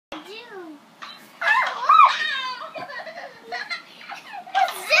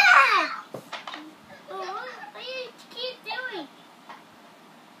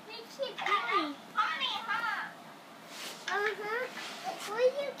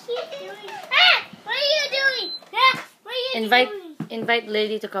keep doing? Ah! What are you doing? Ah! What are you doing? Invite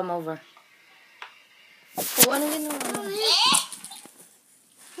Layli to come over. Oh, ano ginawa mo?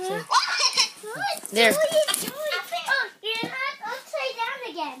 Huh? There. What are you doing? Oh, you're not upside down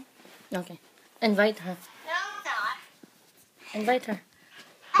again. Okay. Invite her. No, I'm not. Invite her.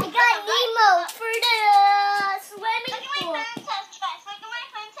 I got Nemo for the swimming pool. Look at my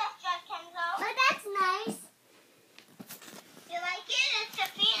princess dress, Kenzo. Oh, that's nice. You like it? It's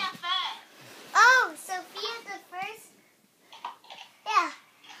Sophia first. Oh, Sophia the first. Yeah.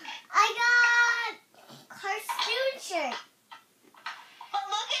 I got cartoon shirt. But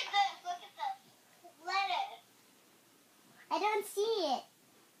look at this. Look at this. Letter. I don't see it.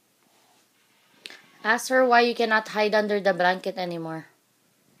 Ask her why you cannot hide under the blanket anymore.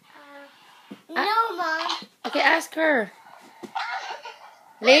 No, Mom. Okay, ask her.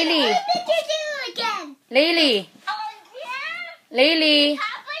 Layli. What did you do again? Layli. Again? Layli.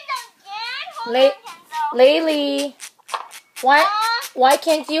 Happened again? Hold on, Kenzo. Layli. Why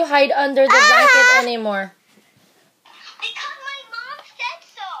can't you hide under the blanket anymore? Because my mom said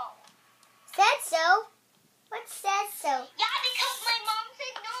so. Said so? What says so? Yeah, because my mom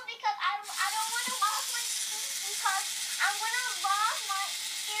said no because I don't want to wash my feet because I'm going to lose my,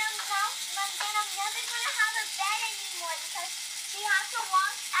 then I'm never going to have a bed anymore because she has to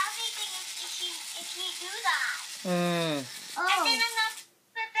wash everything if she do that. Hmm. Oh. And then I'm not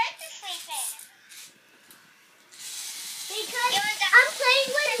the bed to sleep in. Because I'm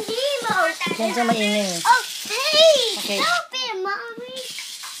playing with Nemo. Kenzo, maingay. Oh, hey! Okay. Stop it, Mommy.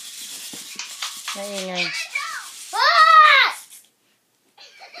 Maingay. Ah!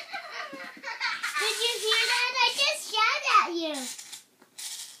 Did you hear that? I just shouted at you.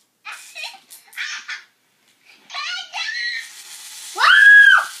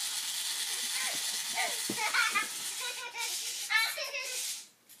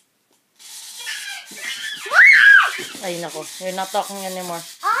 Ay, nako. You're not talking anymore.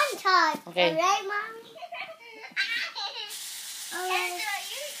 On time. Okay. Alright, Mommy? Alright.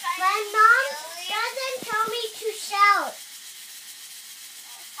 My mom doesn't tell me to shout.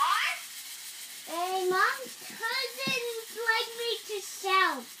 My mom doesn't like me to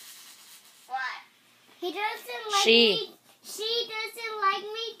shout. What? He doesn't like She. me. She doesn't like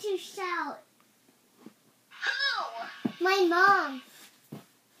me to shout. Who? My mom.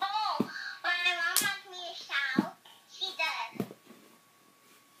 Oh, when my mom wants me to shout, she does.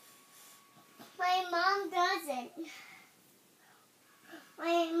 My mom doesn't.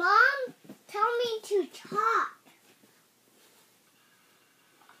 My mom told me to talk.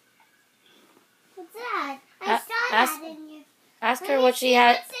 What's that? I saw that in your. Ask Let her me what see she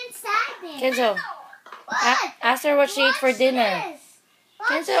had. what's inside there. Kenzo, What? ask her what she ate for Watch dinner. this. Watch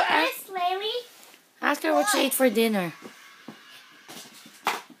Kenzo, this, Larry. Ask her what she ate for dinner.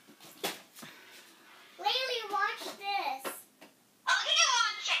 Layli, watch this. Okay,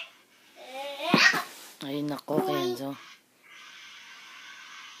 watch it. Ay, nako, Kenzo.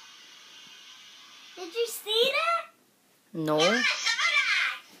 Did you see that? No? I saw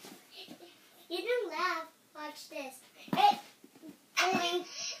that. You didn't laugh. Watch this. Hey. That's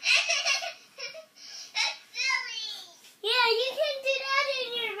silly. Yeah, you can do that in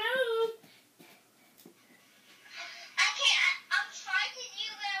your room. Okay, I'm trying to do,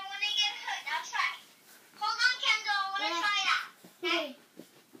 but I want to get hurt. I'll try. Hold on, Kenzo. I want to try that. Okay.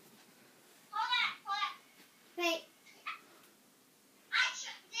 Hold on. Wait.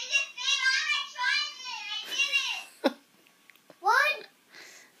 Did it stay on? I tried it. I did it. What?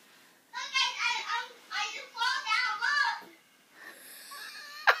 Look, I just fall down. Look.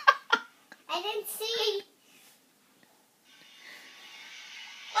 I didn't see.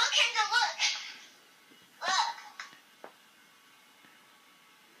 Look, Kenzo, look. Look.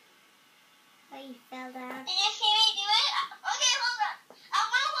 Oh, you fell down. Did you see me do it? Okay, hold on. I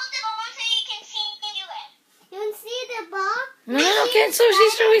want to hold the ball so you can see me do it. You can see the ball? No, Kenzo,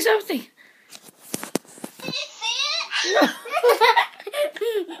 she's showing something. Did you see it? No.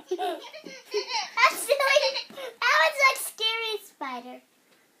 That's silly. That was like scary spider.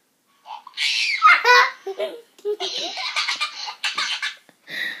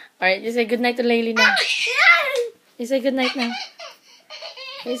 Alright, you say goodnight to Layli now. You say goodnight now.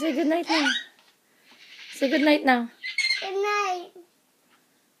 You say goodnight now. Say goodnight now. Good night.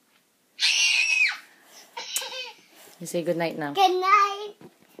 You say goodnight now. Good night.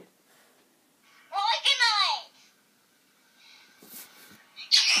 Oh, good night.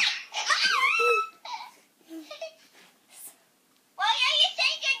 Why are you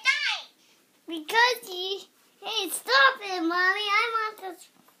saying good night? Because you. Hey, stop it, Mommy. I want this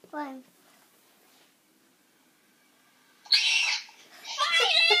one.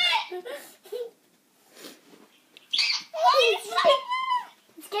 Spider!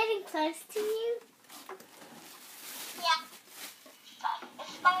 It's getting close to you. Yeah. A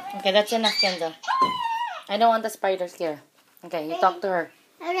spider. Okay, that's enough, Kenzo. I don't want the spiders here. Okay, you talk to her.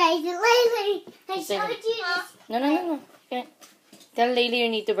 Alright, Layli, I You say showed that. you this. No. Okay. Tell Layli you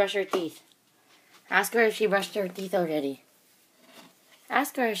need to brush her teeth. Ask her if she brushed her teeth already.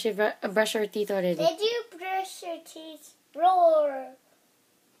 Ask her if she brushed her teeth already. Did you brush your teeth? Roar.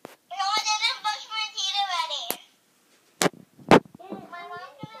 No, I didn't brush my teeth already. My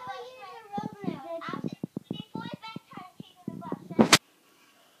mom's gonna brush my teeth. Before bedtime, she's gonna brush it.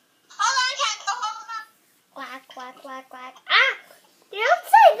 Hold on, Kenzo, hold on. Quack, quack, quack, quack. Ah! You're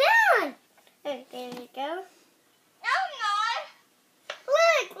upside down. Oh, there you go. No, I'm not.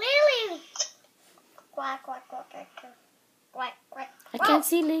 Look, Layli. Quack, quack, quack, quack, quack. Quack, quack. I can't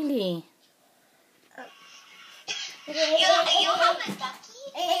see Layli. You have a ducky?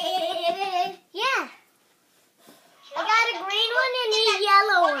 Yeah. I got a green one and a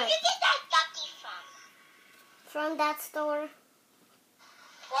yellow Where one. did you get that ducky from? From that store.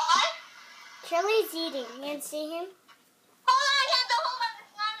 What? Charlie's eating. You can see him? Hold on, Kenzo, hold on.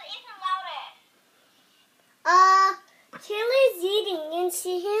 It's not even louder. Charlie's eating. You can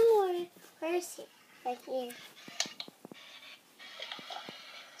see him? Where is he? Right here.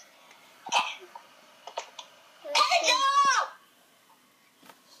 Kenzo!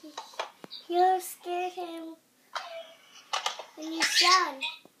 You scared him. And you shot him.